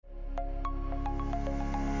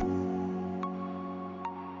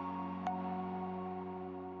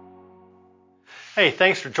Hey,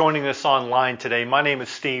 thanks for joining us online today. My name is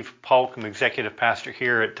Steve Polk. I'm executive pastor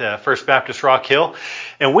here at First Baptist Rock Hill.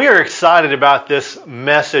 And we are excited about this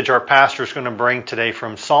message our pastor is going to bring today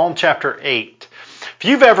from Psalm chapter 8. If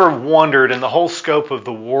you've ever wondered in the whole scope of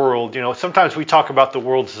the world, sometimes we talk about the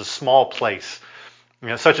world as a small place.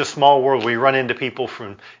 Such a small world, we run into people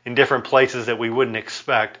from in different places that we wouldn't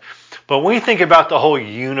expect. But when we think about the whole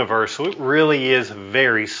universe, it really is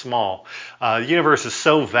very small. The universe is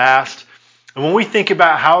so vast. And when we think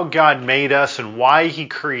about how God made us and why He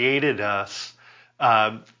created us,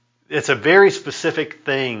 it's a very specific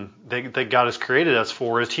thing that God has created us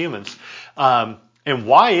for as humans. And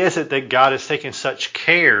why is it that God has taken such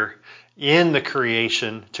care in the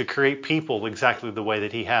creation to create people exactly the way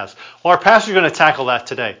that He has? Well, our pastor is going to tackle that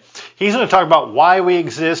today. He's going to talk about why we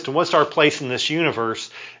exist and what's our place in this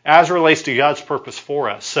universe as it relates to God's purpose for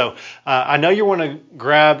us. So I know you want to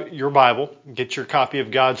grab your Bible, get your copy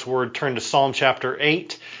of God's Word, turn to Psalm chapter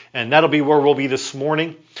 8, and that'll be where we'll be this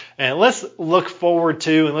morning. And let's look forward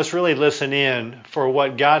to and let's really listen in for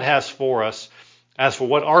what God has for us as for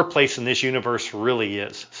what our place in this universe really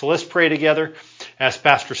is. So let's pray together as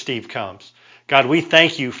Pastor Steve comes. God, we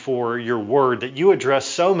thank you for your word, that you address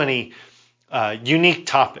so many unique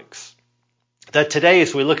topics. That today,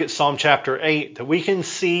 as we look at Psalm chapter 8, that we can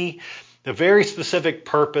see the very specific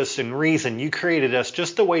purpose and reason you created us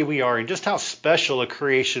just the way we are and just how special a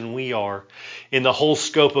creation we are in the whole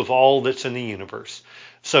scope of all that's in the universe.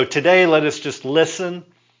 So today, let us just listen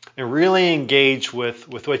and really engage with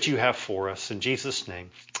what you have for us. In Jesus' name,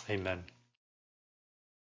 amen.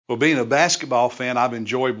 Well, being a basketball fan, I've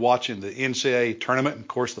enjoyed watching the NCAA tournament. Of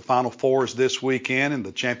course, the Final Four is this weekend and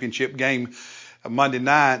the championship game Monday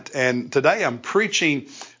night. And today I'm preaching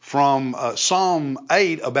from Psalm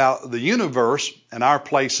 8 about the universe and our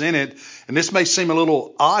place in it. And this may seem a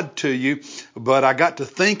little odd to you, but I got to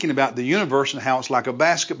thinking about the universe and how it's like a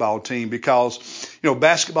basketball team because,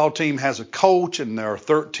 basketball team has a coach and there are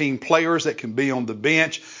 13 players that can be on the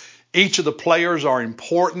bench. Each of the players are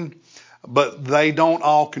important, but they don't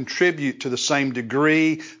all contribute to the same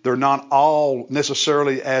degree. They're not all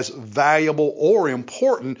necessarily as valuable or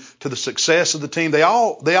important to the success of the team. They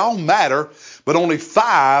all matter, but only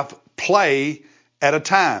 5 play at a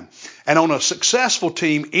time. And on a successful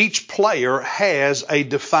team, each player has a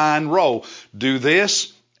defined role. Do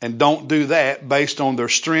this and don't do that based on their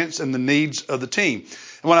strengths and the needs of the team.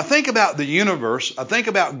 And when I think about the universe, I think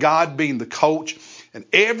about God being the coach. And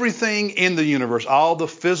everything in the universe, all the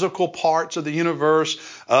physical parts of the universe,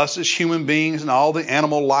 us as human beings and all the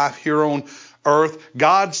animal life here on earth,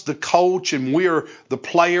 God's the coach and we're the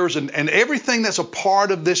players and everything that's a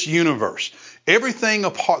part of this universe, everything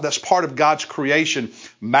that's part of God's creation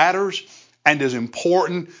matters and is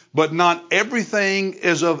important, but not everything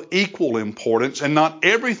is of equal importance and not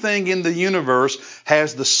everything in the universe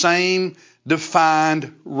has the same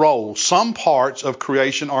defined role. Some parts of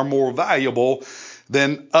creation are more valuable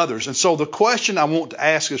than others. And so the question I want to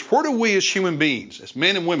ask is, where do we as human beings, as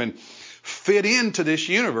men and women, fit into this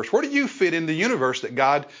universe? Where do you fit in the universe that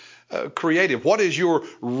God created? What is your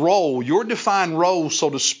role, your defined role, so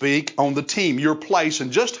to speak, on the team, your place,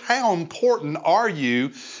 and just how important are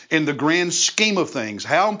you in the grand scheme of things?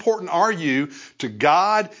 How important are you to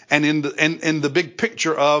God and in the big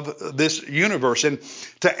picture of this universe? And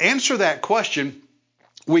to answer that question,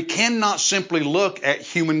 we cannot simply look at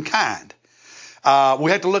humankind. We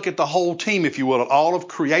have to look at the whole team, if you will, at all of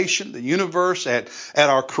creation, the universe, at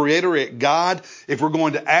our Creator, at God, if we're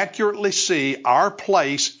going to accurately see our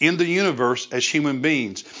place in the universe as human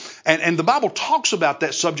beings. And the Bible talks about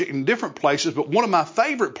that subject in different places, but one of my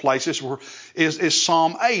favorite places is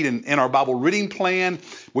Psalm 8. In our Bible reading plan,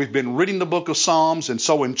 we've been reading the book of Psalms, and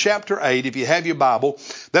so in chapter 8, if you have your Bible,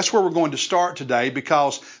 that's where we're going to start today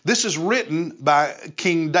because this is written by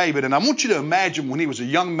King David. And I want you to imagine when he was a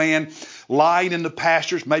young man lying in the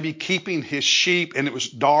pastures, maybe keeping his sheep, and it was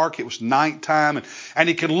dark, it was nighttime, and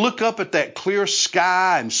he could look up at that clear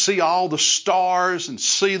sky and see all the stars and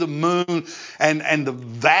see the moon and the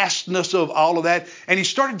vastness of all of that. And he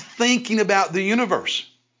started thinking about the universe,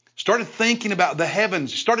 started thinking about the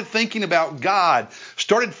heavens, started thinking about God,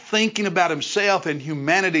 started thinking about himself and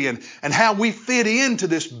humanity and how we fit into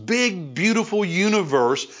this big, beautiful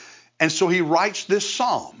universe. And so he writes this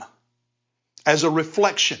psalm as a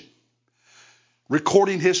reflection,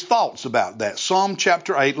 recording his thoughts about that. Psalm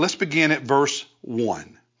chapter 8, let's begin at verse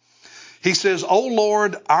 1. He says, O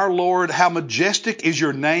Lord, our Lord, how majestic is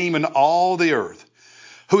your name in all the earth,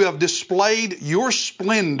 who have displayed your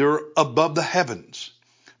splendor above the heavens.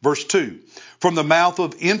 Verse 2, from the mouth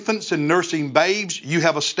of infants and nursing babes, you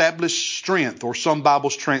have established strength, or some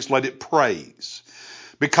Bibles translate it praise.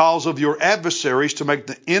 because of your adversaries, to make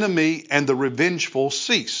the enemy and the revengeful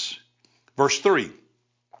cease. Verse 3.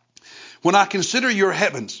 When I consider your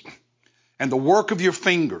heavens and the work of your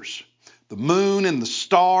fingers, the moon and the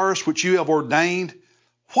stars which you have ordained,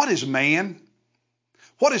 what is man?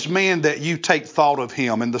 What is man that you take thought of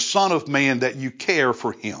him, and the son of man that you care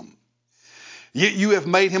for him? You have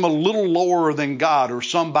made him a little lower than God, or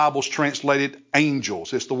some Bibles translated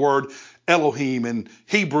angels. It's the word Elohim in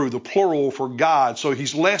Hebrew, the plural for God. So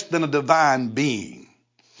he's less than a divine being.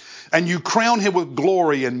 And you crown him with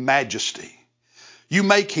glory and majesty. You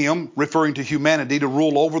make him, referring to humanity, to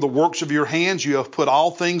rule over the works of your hands. You have put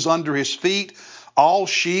all things under his feet, all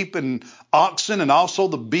sheep and oxen, and also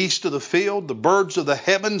the beasts of the field, the birds of the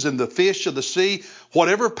heavens and the fish of the sea,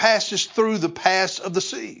 whatever passes through the paths of the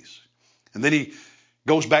seas. And then he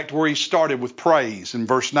goes back to where he started with praise in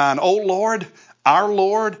verse 9. O Lord, our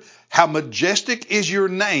Lord, how majestic is your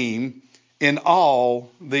name in all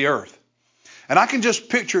the earth. And I can just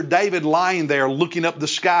picture David lying there looking up the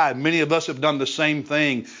sky. Many of us have done the same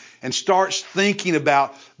thing, and starts thinking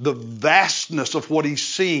about the vastness of what he's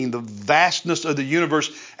seeing, the vastness of the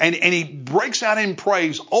universe. And he breaks out in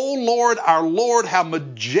praise. O Lord, our Lord, how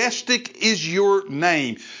majestic is your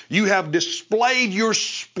name. You have displayed your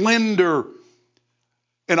splendor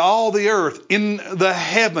in all the earth, in the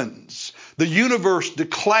heavens. The universe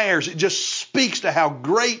declares, it just speaks to how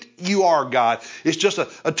great you are, God. It's just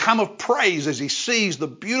a time of praise as he sees the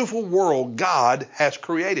beautiful world God has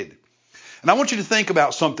created. And I want you to think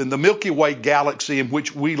about something. The Milky Way galaxy in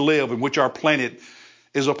which we live, in which our planet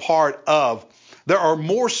is a part of, there are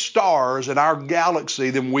more stars in our galaxy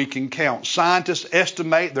than we can count. Scientists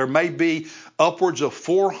estimate there may be upwards of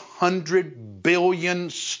 400 billion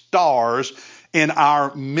stars in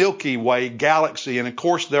our Milky Way galaxy. And of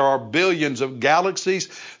course, there are billions of galaxies.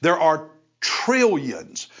 There are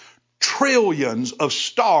trillions of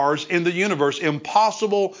stars in the universe.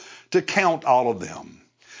 Impossible to count all of them.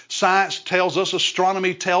 Science tells us,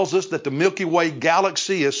 astronomy tells us that the Milky Way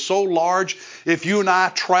galaxy is so large, if you and I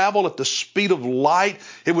travel at the speed of light,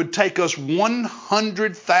 it would take us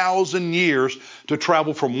 100,000 years to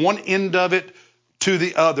travel from one end of it to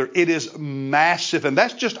the other. It is massive, and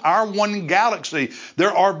that's just our one galaxy.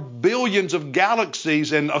 There are billions of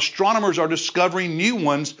galaxies, and astronomers are discovering new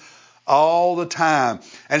ones all the time.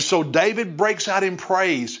 And so David breaks out in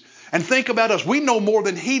praise. And think about us. We know more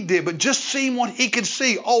than he did, but just seeing what he could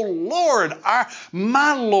see. Oh Lord,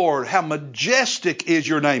 my Lord, how majestic is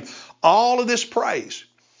your name. All of this praise.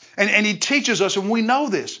 And he teaches us, and we know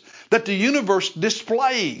this, that the universe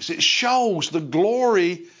displays, it shows the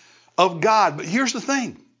glory of God. But here's the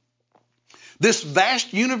thing. This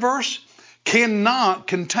vast universe cannot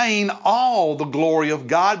contain all the glory of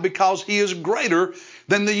God because he is greater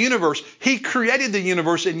than the universe. He created the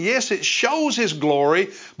universe, and yes, it shows his glory,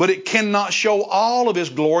 but it cannot show all of his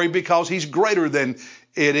glory because he's greater than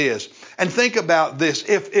it is. And think about this.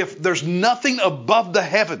 If there's nothing above the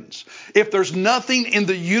heavens, if there's nothing in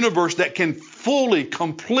the universe that can fully,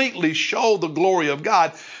 completely show the glory of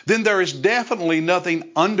God, then there is definitely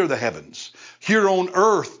nothing under the heavens here on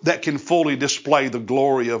earth that can fully display the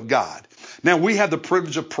glory of God. Now, we have the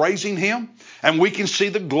privilege of praising him, and we can see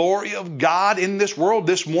the glory of God in this world.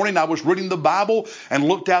 This morning I was reading the Bible and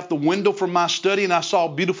looked out the window from my study, and I saw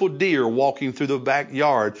a beautiful deer walking through the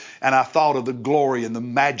backyard, and I thought of the glory and the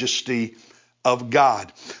majesty of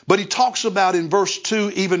God. But he talks about in verse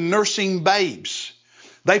 2 even nursing babes.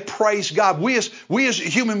 They praise God. We as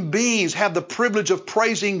human beings have the privilege of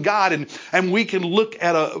praising God, and we can look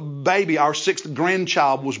at a baby. Our 6th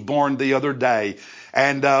grandchild was born the other day.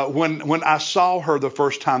 And when I saw her the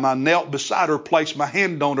first time, I knelt beside her, placed my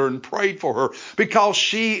hand on her, and prayed for her because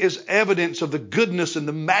she is evidence of the goodness and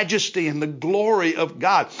the majesty and the glory of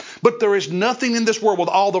God. But there is nothing in this world, with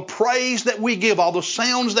all the praise that we give, all the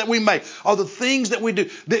sounds that we make, all the things that we do.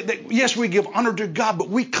 Yes, we give honor to God, but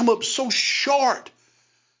we come up so short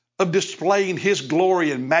of displaying his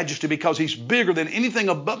glory and majesty because he's bigger than anything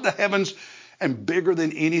above the heavens and bigger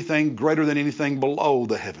than anything, greater than anything below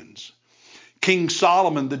the heavens. King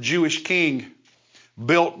Solomon, the Jewish king,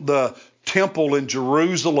 built the temple in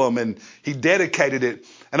Jerusalem, and he dedicated it.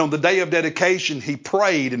 And on the day of dedication, he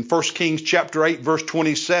prayed in 1 Kings chapter 8, verse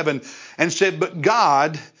 27, and said, but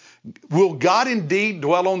God, will God indeed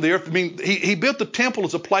dwell on the earth? I mean, he built the temple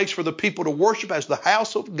as a place for the people to worship, as the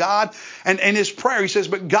house of God. And his prayer, he says,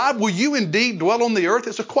 but God, will you indeed dwell on the earth?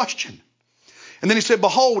 It's a question. And then he said,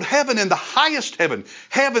 behold, heaven and the highest heaven,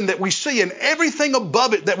 heaven that we see, and everything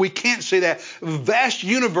above it that we can't see, that vast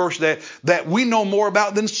universe that we know more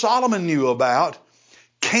about than Solomon knew about,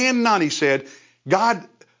 cannot, he said, God,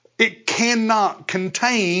 it cannot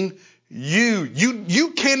contain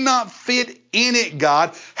You cannot fit in it,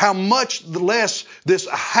 God. How much less this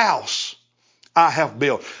house I have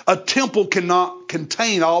built. A temple cannot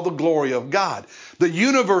contain all the glory of God. The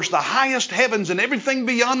universe, the highest heavens and everything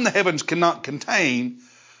beyond the heavens cannot contain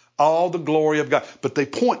all the glory of God. But they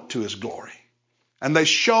point to His glory and they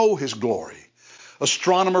show His glory.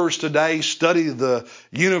 Astronomers today study the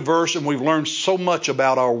universe, and we've learned so much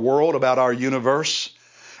about our world, about our universe.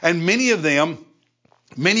 And many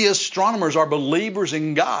astronomers are believers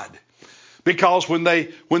in God, because when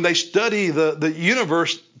they study the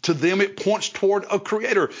universe, to them it points toward a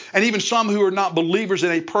creator. And even some who are not believers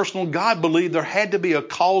in a personal God believe there had to be a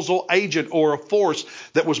causal agent or a force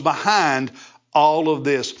that was behind all of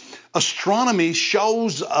this. Astronomy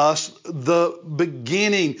shows us the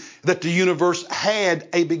beginning, that the universe had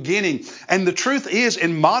a beginning. And the truth is,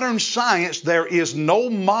 in modern science, there is no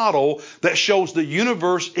model that shows the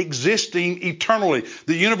universe existing eternally,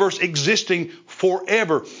 the universe existing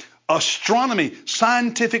forever. Astronomy,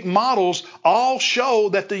 scientific models all show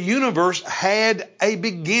that the universe had a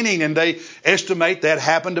beginning, and they estimate that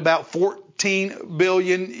happened about 14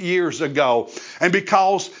 billion years ago. And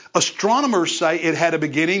because astronomers say it had a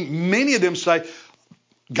beginning, many of them say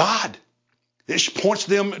God. It points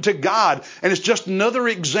them to God. And it's just another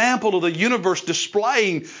example of the universe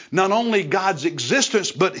displaying not only God's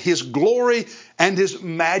existence, but His glory and His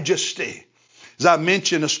majesty. As I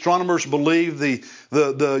mentioned, astronomers believe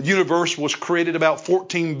the universe was created about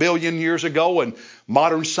 14 billion years ago, and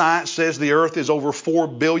modern science says the earth is over 4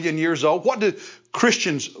 billion years old. What do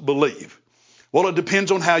Christians believe? Well, it depends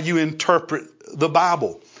on how you interpret the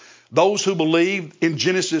Bible. Those who believe in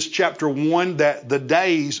Genesis chapter 1 that the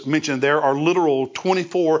days mentioned there are literal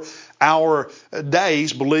 24-hour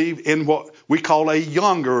days believe in what we call a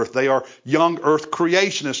young earth. They are young earth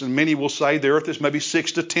creationists, and many will say the earth is maybe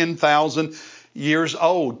 6,000 to 10,000 years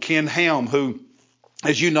old. Ken Ham, who,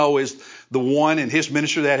 as you know, is the one in his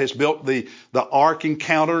ministry that has built the Ark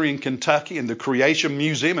Encounter in Kentucky and the Creation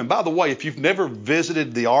Museum. And by the way, if you've never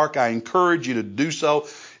visited the Ark, I encourage you to do so.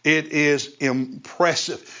 It is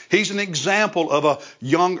impressive. He's an example of a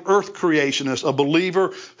young earth creationist, a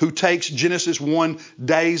believer who takes Genesis 1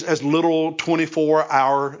 days as literal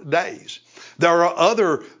 24-hour days. There are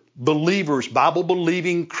other believers,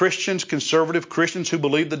 Bible-believing Christians, conservative Christians, who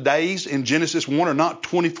believe the days in Genesis 1 are not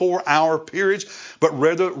 24-hour periods, but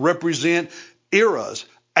rather represent eras,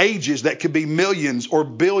 ages that could be millions or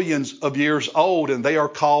billions of years old. And they are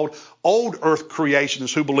called old earth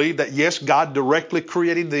creationists, who believe that, yes, God directly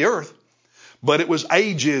created the earth, but it was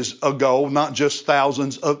ages ago, not just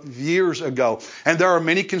thousands of years ago. And there are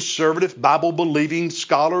many conservative Bible-believing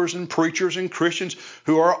scholars and preachers and Christians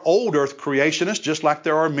who are old earth creationists, just like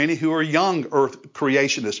there are many who are young earth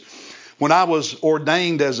creationists. When I was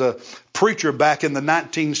ordained as a preacher back in the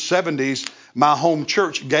 1970s, my home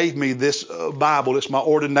church gave me this Bible. It's my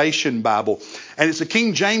ordination Bible. And it's a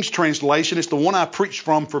King James translation. It's the one I preached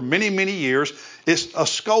from for many, many years. It's a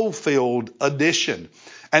Scofield edition.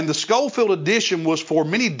 And the Scofield edition was for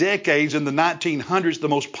many decades in the 1900s the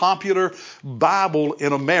most popular Bible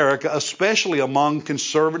in America, especially among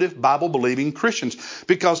conservative Bible-believing Christians,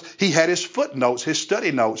 because he had his footnotes, his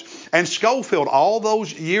study notes. And Scofield, all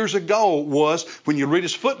those years ago, was, when you read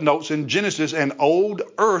his footnotes in Genesis, an old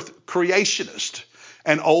earth creationist.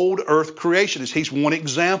 An old earth creationist. He's one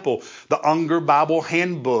example. The Unger Bible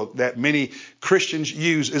Handbook that many Christians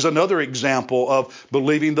use is another example of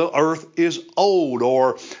believing the earth is old.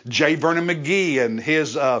 Or J. Vernon McGee and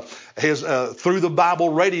his Through the Bible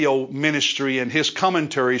radio ministry and his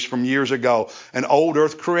commentaries from years ago. An old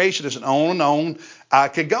earth creationist, and on I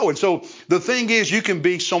could go. And so the thing is, you can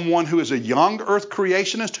be someone who is a young earth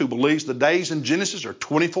creationist who believes the days in Genesis are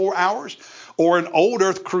 24 hours, or an old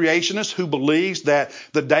earth creationist who believes that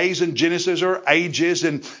the days in Genesis are ages,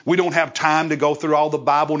 and we don't have time to go through all the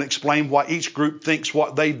Bible and explain why each group thinks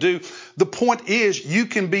what they do. The point is, you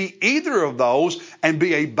can be either of those and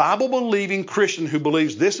be a Bible-believing Christian who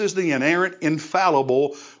believes this is the inerrant,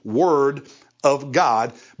 infallible Word of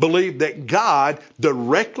God, believe that God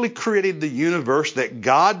directly created the universe, that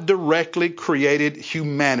God directly created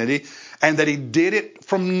humanity, and that He did it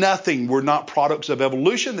from nothing. We're not products of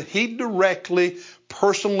evolution, that He directly,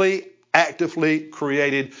 personally, actively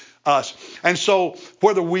created us. And so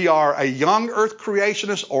whether we are a young earth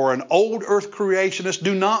creationist or an old earth creationist,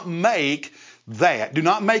 do not make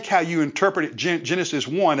how you interpret Genesis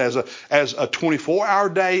 1 as a 24-hour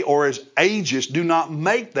day or as ages. Do not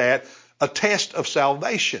make that a test of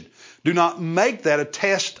salvation. Do not make that a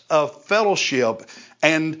test of fellowship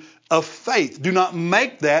and of faith. Do not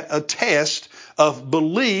make that a test of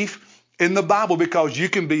belief in the Bible, because you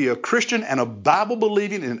can be a Christian and a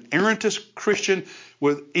Bible-believing and inerrantist Christian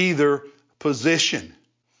with either position.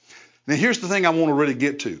 Now, here's the thing I want to really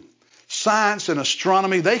get to. Science and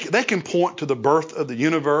astronomy, they can point to the birth of the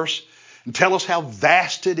universe and tell us how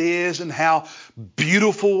vast it is and how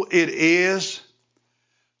beautiful it is.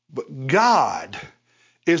 But God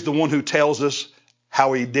is the one who tells us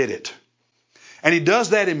how He did it. And He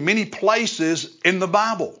does that in many places in the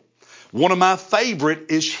Bible. One of my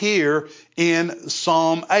favorite is here in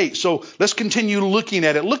Psalm 8. So let's continue looking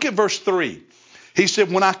at it. Look at verse 3. He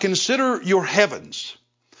said, when I consider your heavens,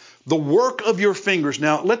 the work of your fingers.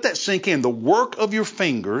 Now, let that sink in. The work of your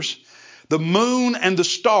fingers, the moon and the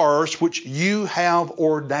stars which you have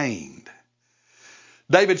ordained.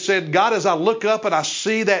 David said, God, as I look up and I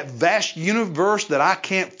see that vast universe that I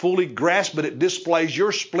can't fully grasp, but it displays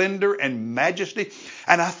your splendor and majesty.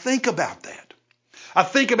 And I think about that. I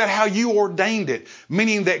think about how you ordained it,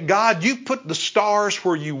 meaning that God, you put the stars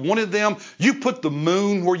where you wanted them. You put the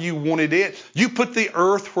moon where you wanted it. You put the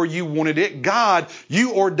earth where you wanted it. God,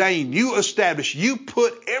 you ordained, you established, you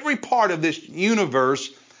put every part of this universe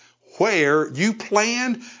where you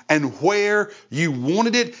planned and where you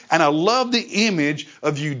wanted it. And I love the image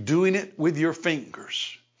of you doing it with your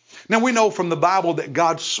fingers. Now, we know from the Bible that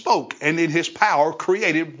God spoke and in His power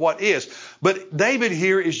created what is. But David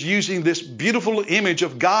here is using this beautiful image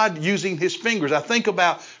of God using His fingers. I think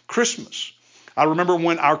about Christmas. I remember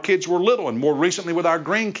when our kids were little, and more recently with our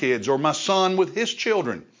grandkids or my son with his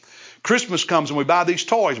children. Christmas comes and we buy these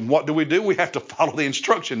toys. And what do? We have to follow the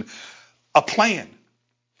instruction, a plan,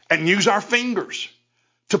 and use our fingers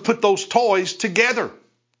to put those toys together.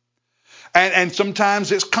 And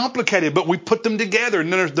sometimes it's complicated, but we put them together.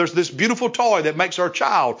 And then there's this beautiful toy that makes our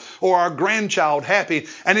child or our grandchild happy.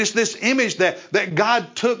 And it's this image that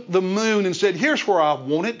God took the moon and said, here's where I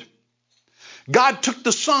want it. God took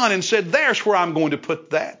the sun and said, there's where I'm going to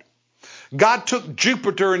put that. God took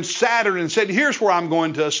Jupiter and Saturn and said, here's where I'm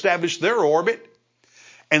going to establish their orbit.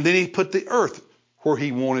 And then He put the earth where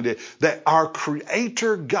He wanted it. That our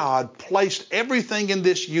Creator God placed everything in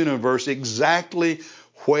this universe exactly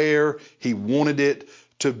where He wanted it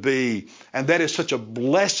to be. And that is such a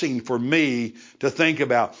blessing for me to think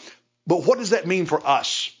about. But what does that mean for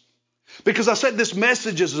us? Because I said this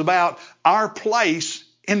message is about our place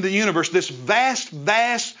in the universe, this vast,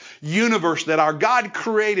 vast universe that our God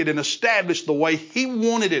created and established the way He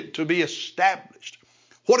wanted it to be established.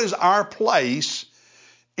 What is our place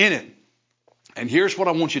in it? And here's what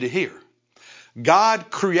I want you to hear.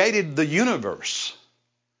 God created the universe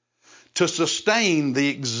to sustain the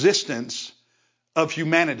existence of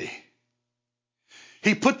humanity.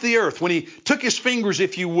 He put the earth, when He took His fingers,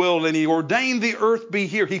 if you will, and He ordained the earth be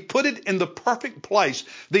here, He put it in the perfect place,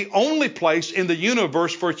 the only place in the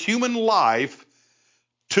universe for human life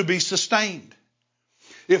to be sustained.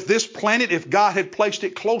 If this planet, if God had placed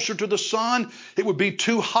it closer to the sun, it would be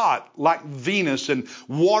too hot like Venus, and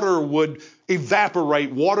water would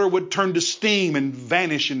evaporate, water would turn to steam and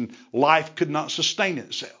vanish, and life could not sustain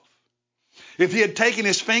itself. If He had taken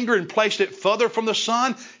His finger and placed it further from the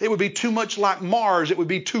sun, it would be too much like Mars. It would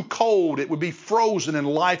be too cold. It would be frozen and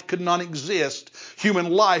life could not exist.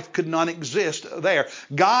 Human life could not exist there.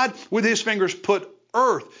 God, with His fingers, put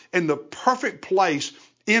earth in the perfect place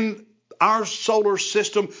in our solar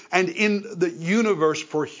system and in the universe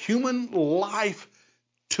for human life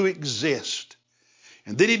to exist.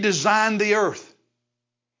 And then He designed the earth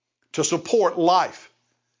to support life.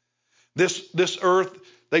 This earth,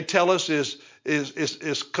 they tell us,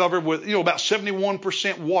 is covered with, about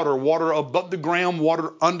 71% water. Water above the ground,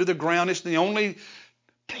 water under the ground. It's the only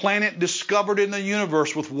planet discovered in the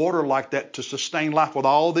universe with water like that to sustain life, with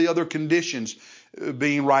all the other conditions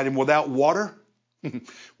being right. And without water,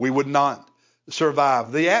 we would not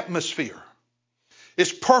survive. The atmosphere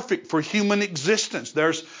is perfect for human existence.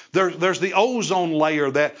 There's the ozone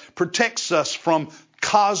layer that protects us from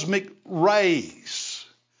cosmic rays.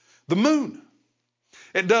 The moon,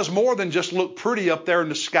 it does more than just look pretty up there in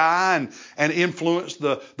the sky and influence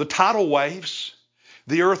the tidal waves.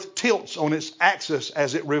 The earth tilts on its axis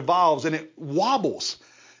as it revolves, and it wobbles.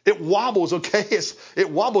 It wobbles, okay? It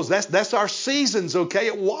wobbles. That's our seasons, okay?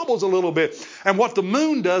 It wobbles a little bit. And what the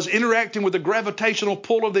moon does, interacting with the gravitational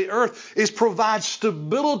pull of the earth, is provide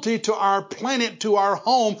stability to our planet, to our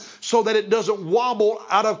home, so that it doesn't wobble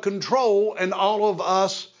out of control and all of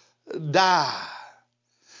us die.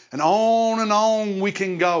 And on we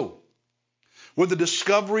can go with the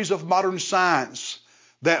discoveries of modern science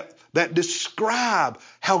that describe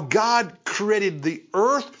how God created the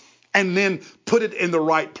earth and then put it in the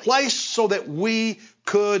right place so that we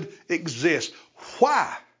could exist.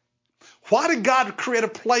 Why? Why did God create a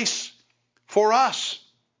place for us?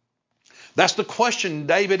 That's the question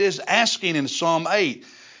David is asking in Psalm 8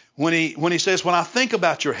 when he says, when I think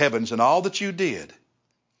about your heavens and all that you did.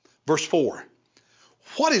 Verse 4,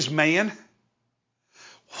 what is man?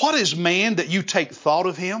 What is man that you take thought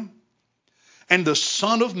of him? And the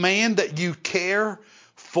Son of Man that you care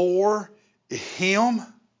for him?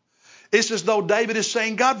 It's as though David is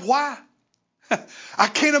saying, God, why? I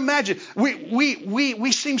can't imagine.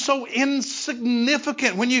 We seem so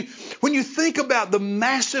insignificant when you think about the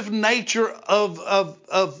massive nature of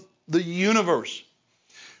the universe.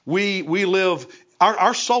 We live,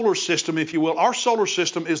 our solar system, if you will, our solar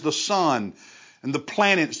system is the sun and the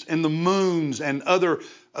planets and the moons and other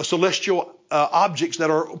celestial objects that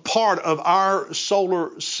are part of our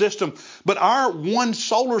solar system. But our one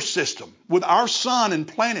solar system with our sun and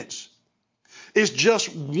planets is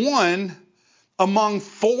just one among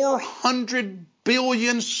 400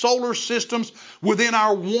 billion solar systems within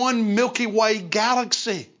our one Milky Way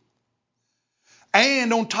galaxy.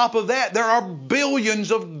 And on top of that, there are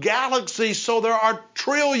billions of galaxies, so there are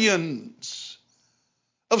trillions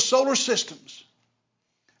of solar systems.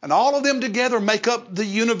 And all of them together make up the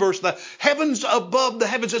universe, the heavens above the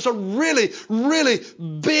heavens. It's a really, really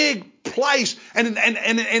big place. And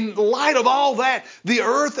in light of all that, the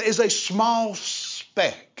earth is a small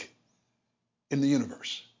speck in the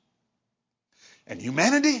universe. And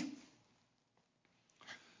humanity,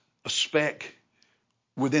 a speck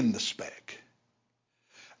within the speck.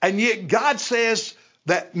 And yet God says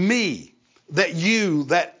that me, that you,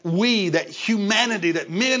 that we, that humanity, that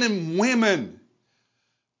men and women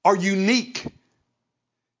are unique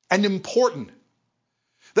and important.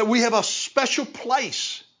 That we have a special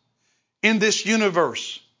place in this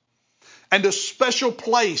universe and a special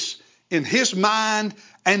place in His mind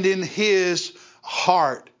and in His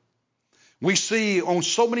heart. We see on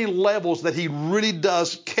so many levels that He really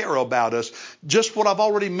does care about us. Just what I've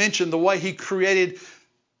already mentioned, the way He created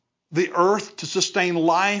the earth to sustain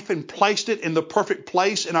life and placed it in the perfect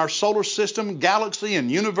place in our solar system, galaxy, and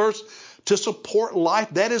universe to support life.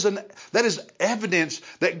 That is evidence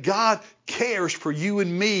that God cares for you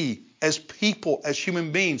and me as people, as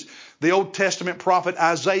human beings. The Old Testament prophet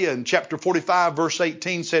Isaiah in chapter 45 verse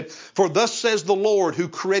 18 said, "For thus says the Lord who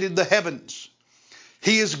created the heavens.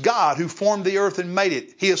 He is God who formed the earth and made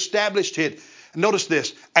it. He established it." Notice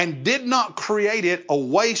this, "and did not create it a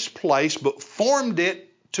waste place, but formed it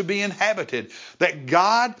to be inhabited." That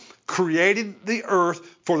God created the earth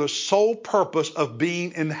for the sole purpose of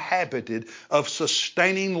being inhabited, of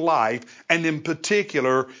sustaining life, and in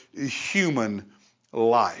particular, human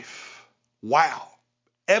life. Wow.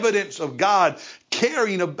 Evidence of God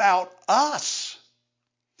caring about us.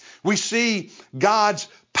 We see God's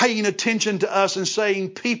paying attention to us and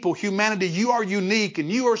saying, people, humanity, you are unique and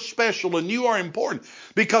you are special and you are important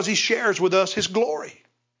because He shares with us His glory.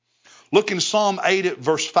 Look in Psalm 8 at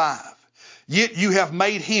verse 5. "Yet you have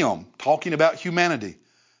made Him," talking about humanity,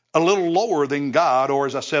 "a little lower than God," or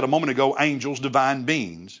as I said a moment ago, angels, divine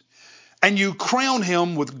beings, "and you crown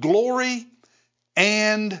Him with glory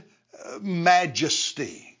and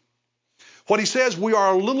majesty." What he says, we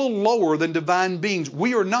are a little lower than divine beings.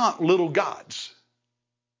 We are not little gods.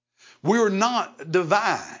 We are not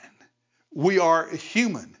divine. We are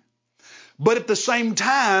human. But at the same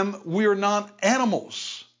time, we are not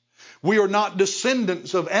animals. We are not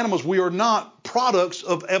descendants of animals. We are not products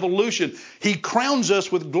of evolution. He crowns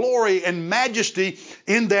us with glory and majesty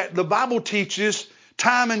in that the Bible teaches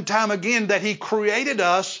time and time again that He created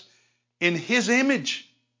us in His image.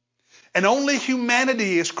 And only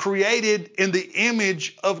humanity is created in the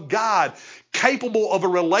image of God, capable of a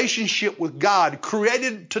relationship with God,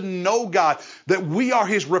 created to know God, that we are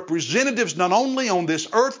His representatives not only on this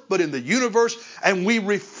earth but in the universe, and we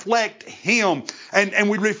reflect Him and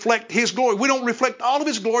we reflect His glory. We don't reflect all of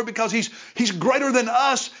His glory because He's greater than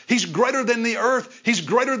us. He's greater than the earth. He's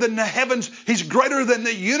greater than the heavens. He's greater than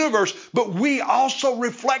the universe. But we also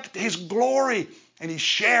reflect His glory, and He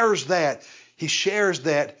shares that. He shares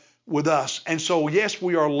that with us. And so, yes,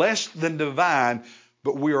 we are less than divine,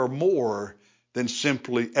 but we are more than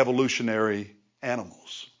simply evolutionary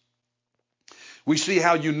animals. We see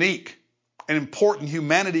how unique and important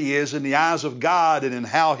humanity is in the eyes of God and in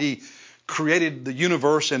how He created the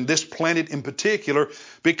universe and this planet in particular,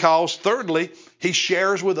 because thirdly, He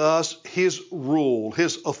shares with us His rule,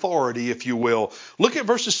 His authority, if you will. Look at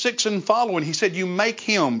verses 6 and following. He said, "You make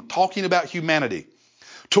Him," talking about humanity,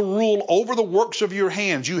 "to rule over the works of your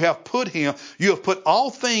hands. You have put all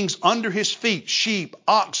things under His feet, sheep,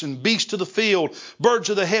 oxen, beasts of the field, birds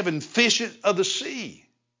of the heaven, fish of the sea."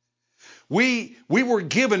 We were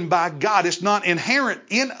given by God. It's not inherent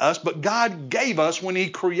in us, but God gave us when He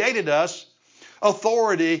created us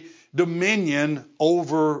authority, dominion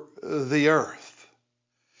over the earth.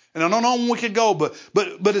 And I don't know when we could go,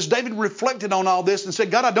 but as David reflected on all this and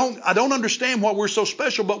said, God, I don't understand why we're so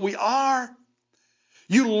special, but we are.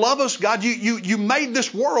 You love us, God. You made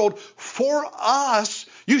this world for us.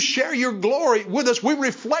 You share your glory with us. We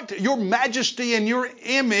reflect your majesty and your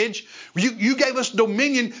image. You gave us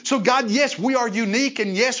dominion. So God, yes, we are unique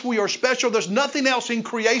and yes, we are special. There's nothing else in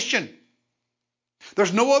creation.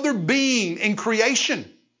 There's no other being in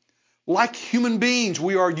creation like human beings.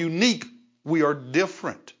 We are unique. We are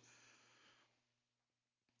different.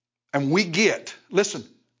 And we get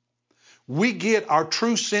our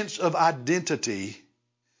true sense of identity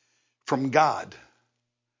from God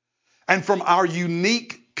and from our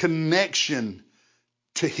unique connection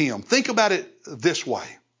to Him. Think about it this way.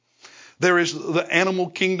 There is the animal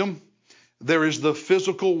kingdom. There is the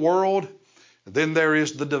physical world. Then there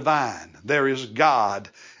is the divine. There is God.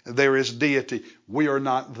 There is deity. We are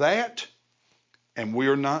not that, and we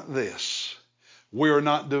are not this. We are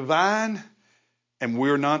not divine, and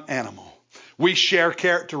we're not animal. We share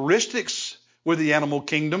characteristics with the animal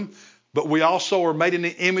kingdom, but we also are made in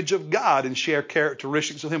the image of God and share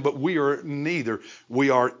characteristics of Him. But we are neither.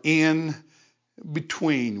 We are in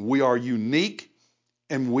between. We are unique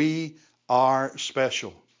and we are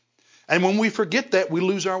special. And when we forget that, we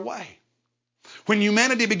lose our way. When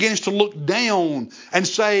humanity begins to look down and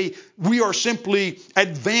say we are simply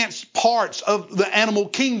advanced parts of the animal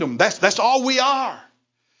kingdom, that's all we are.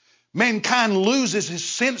 Mankind loses his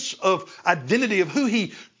sense of identity of who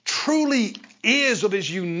he truly is, of his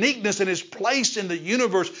uniqueness and his place in the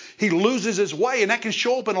universe. He loses his way, and that can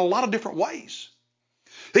show up in a lot of different ways.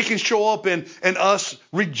 It can show up in us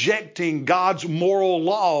rejecting God's moral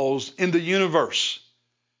laws in the universe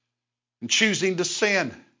and choosing to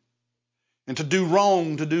sin and to do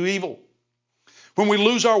wrong, to do evil. When we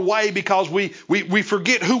lose our way because we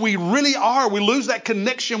forget who we really are, we lose that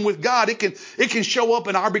connection with God. It can show up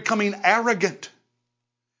in our becoming arrogant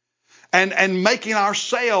and making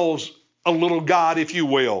ourselves a little God, if you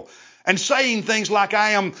will, and saying things like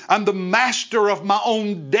I'm the master of my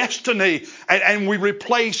own destiny, and we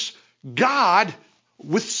replace God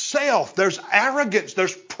with self. There's arrogance,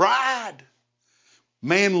 there's pride.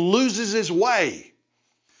 Man loses his way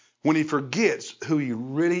when he forgets who he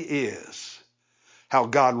really is. How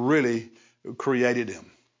God really created him.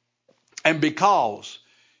 And because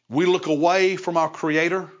we look away from our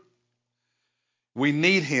Creator, we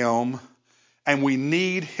need Him and we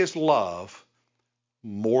need His love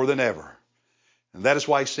more than ever. And that is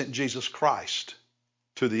why He sent Jesus Christ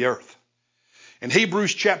to the earth. In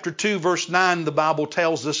Hebrews chapter 2, verse 9, the Bible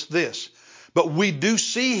tells us this: but we do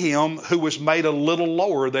see Him who was made a little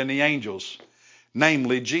lower than the angels,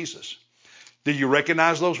 namely Jesus. Do you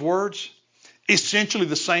recognize those words? Essentially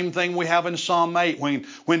the same thing we have in Psalm 8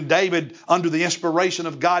 when David, under the inspiration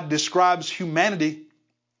of God, describes humanity.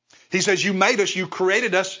 He says, you made us, you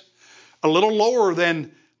created us a little lower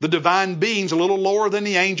than the divine beings, a little lower than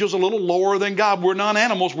the angels, a little lower than God. We're not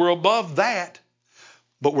animals, we're above that,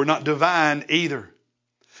 but we're not divine either.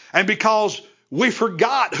 And because we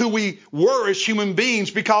forgot who we were as human beings,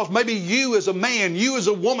 because maybe you as a man, you as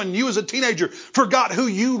a woman, you as a teenager forgot who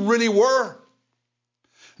you really were.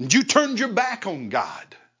 And you turned your back on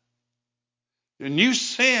God. And you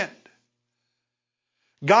sinned.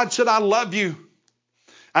 God said, I love you.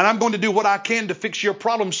 And I'm going to do what I can to fix your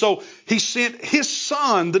problem. So He sent His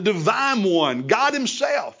Son, the divine one, God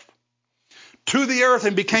Himself, to the earth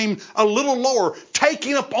and became a little lower,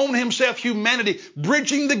 taking upon Himself humanity,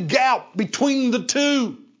 bridging the gap between the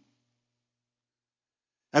two.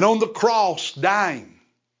 And on the cross, dying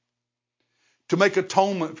to make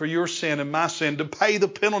atonement for your sin and my sin, to pay the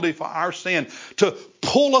penalty for our sin, to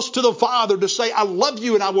pull us to the Father, to say, I love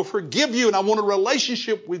you and I will forgive you and I want a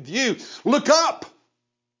relationship with you. Look up.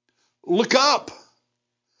 Look up.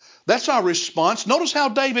 That's our response. Notice how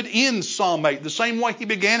David ends Psalm 8, the same way he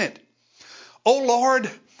began it. O Lord,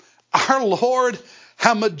 our Lord,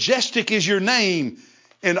 how majestic is your name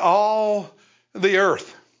in all the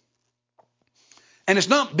earth. And it's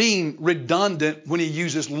not being redundant when he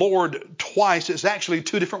uses Lord twice. It's actually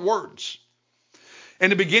two different words.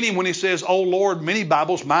 In the beginning, when he says, oh Lord, many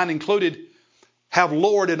Bibles, mine included, have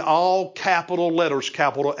Lord in all capital letters,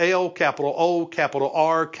 capital L, capital O, capital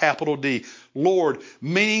R, capital D. Lord,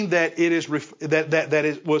 meaning that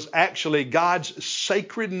it was actually God's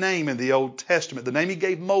sacred name in the Old Testament, the name He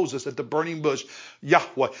gave Moses at the burning bush,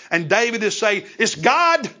 Yahweh. And David is saying, it's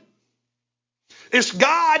God. It's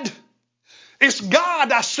God. It's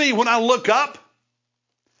God I see when I look up.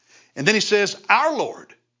 And then he says, our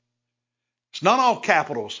Lord. It's not all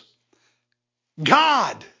capitals.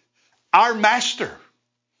 God, our master.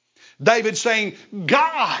 David saying,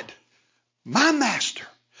 God, my master.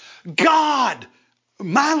 God,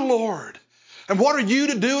 my Lord. And what are you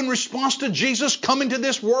to do in response to Jesus coming to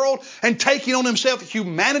this world and taking on himself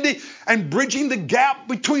humanity and bridging the gap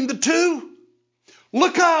between the two?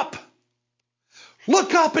 Look up.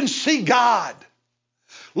 Look up and see God.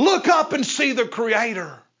 Look up and see the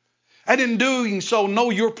Creator. And in doing so, know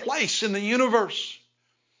your place in the universe.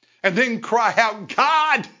 And then cry out,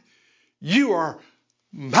 God, you are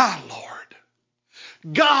my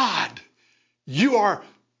Lord. God, you are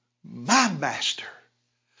my master.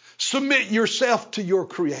 Submit yourself to your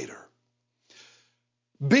Creator.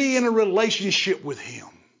 Be in a relationship with Him.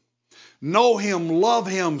 Know Him, love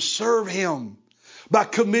Him, serve Him by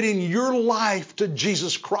committing your life to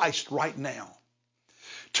Jesus Christ right now.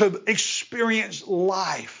 To experience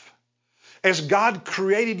life as God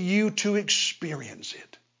created you to experience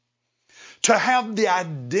it. To have the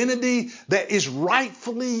identity that is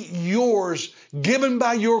rightfully yours, given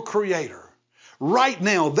by your Creator. Right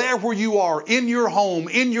now, there where you are, in your home,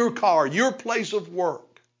 in your car, your place of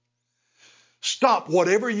work. Stop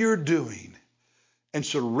whatever you're doing and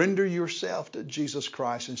surrender yourself to Jesus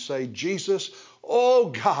Christ and say, Jesus, oh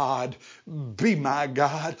God, be my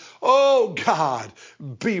God. Oh God,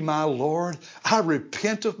 be my Lord. I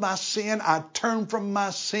repent of my sin. I turn from my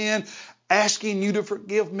sin, asking you to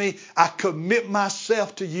forgive me. I commit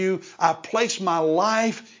myself to you. I place my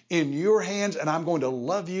life in your hands, and I'm going to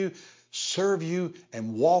love you, serve you,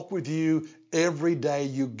 and walk with you every day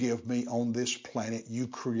you give me on this planet you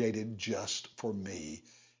created just for me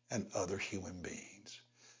and other human beings.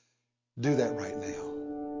 Do that right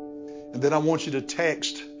now. And then I want you to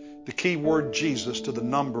text the keyword Jesus to the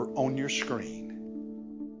number on your screen.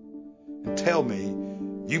 And tell me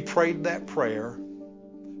you prayed that prayer,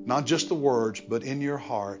 not just the words, but in your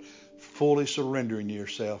heart, fully surrendering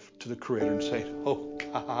yourself to the Creator and saying, oh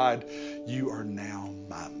God, you are now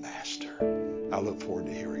my master. I look forward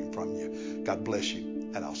to hearing from you. God bless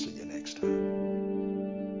you, and I'll see you next time.